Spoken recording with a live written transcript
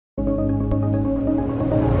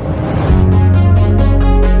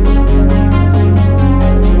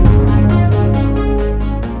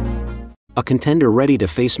A contender ready to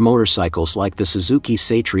face motorcycles like the Suzuki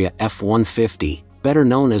Satria F150, better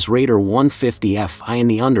known as Raider 150Fi in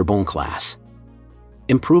the Underbone class.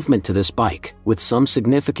 Improvement to this bike, with some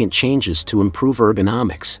significant changes to improve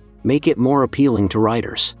ergonomics, make it more appealing to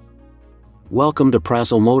riders. Welcome to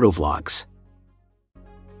Prazel Motovlogs.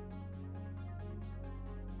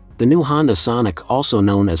 The new Honda Sonic, also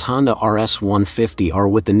known as Honda RS150R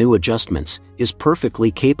with the new adjustments, is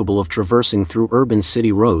perfectly capable of traversing through urban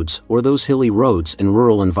city roads or those hilly roads in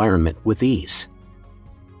rural environment with ease.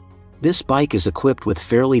 This bike is equipped with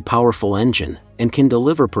fairly powerful engine and can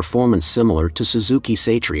deliver performance similar to Suzuki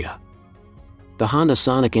Satria. The Honda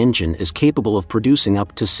Sonic engine is capable of producing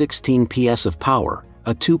up to 16 PS of power,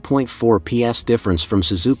 a 2.4 PS difference from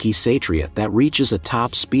Suzuki Satria that reaches a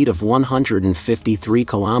top speed of 153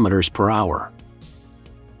 km per hour.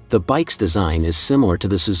 The bike's design is similar to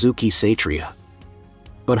the Suzuki Satria,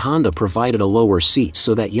 but Honda provided a lower seat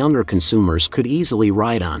so that younger consumers could easily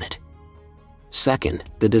ride on it. Second,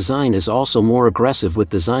 the design is also more aggressive with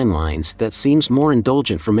design lines that seems more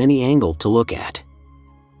indulgent from any angle to look at.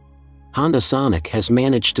 Honda Sonic has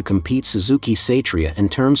managed to compete Suzuki Satria in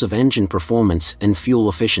terms of engine performance and fuel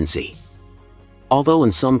efficiency. Although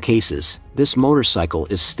in some cases, this motorcycle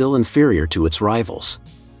is still inferior to its rivals.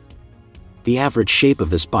 The average shape of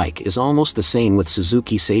this bike is almost the same with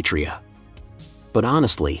Suzuki Satria. But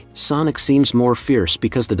honestly, Sonic seems more fierce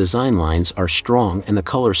because the design lines are strong and the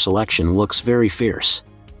color selection looks very fierce.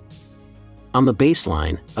 On the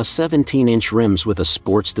baseline, a 17-inch rims with a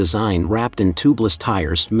sports design wrapped in tubeless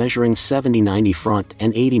tires measuring 70/90 front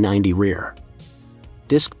and 80/90 rear.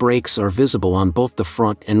 Disc brakes are visible on both the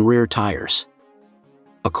front and rear tires.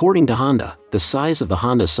 According to Honda, the size of the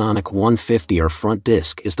Honda Sonic 150R front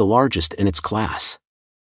disc is the largest in its class.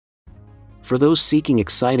 For those seeking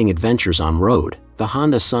exciting adventures on road, the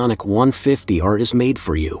Honda Sonic 150R is made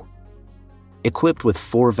for you. Equipped with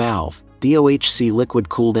 4-valve, DOHC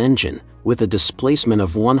liquid-cooled engine, with a displacement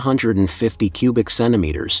of 150 cubic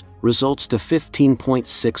centimeters, results to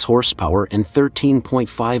 15.6 horsepower and 13.5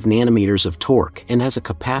 nanometers of torque and has a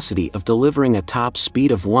capacity of delivering a top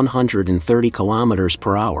speed of 130 km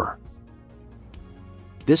per hour.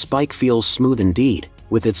 This bike feels smooth indeed,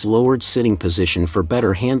 with its lowered sitting position for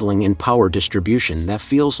better handling and power distribution that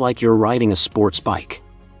feels like you're riding a sports bike.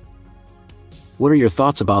 What are your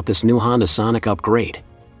thoughts about this new Honda Sonic upgrade?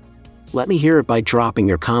 Let me hear it by dropping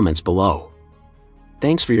your comments below.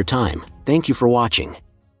 Thanks for your time. Thank you for watching.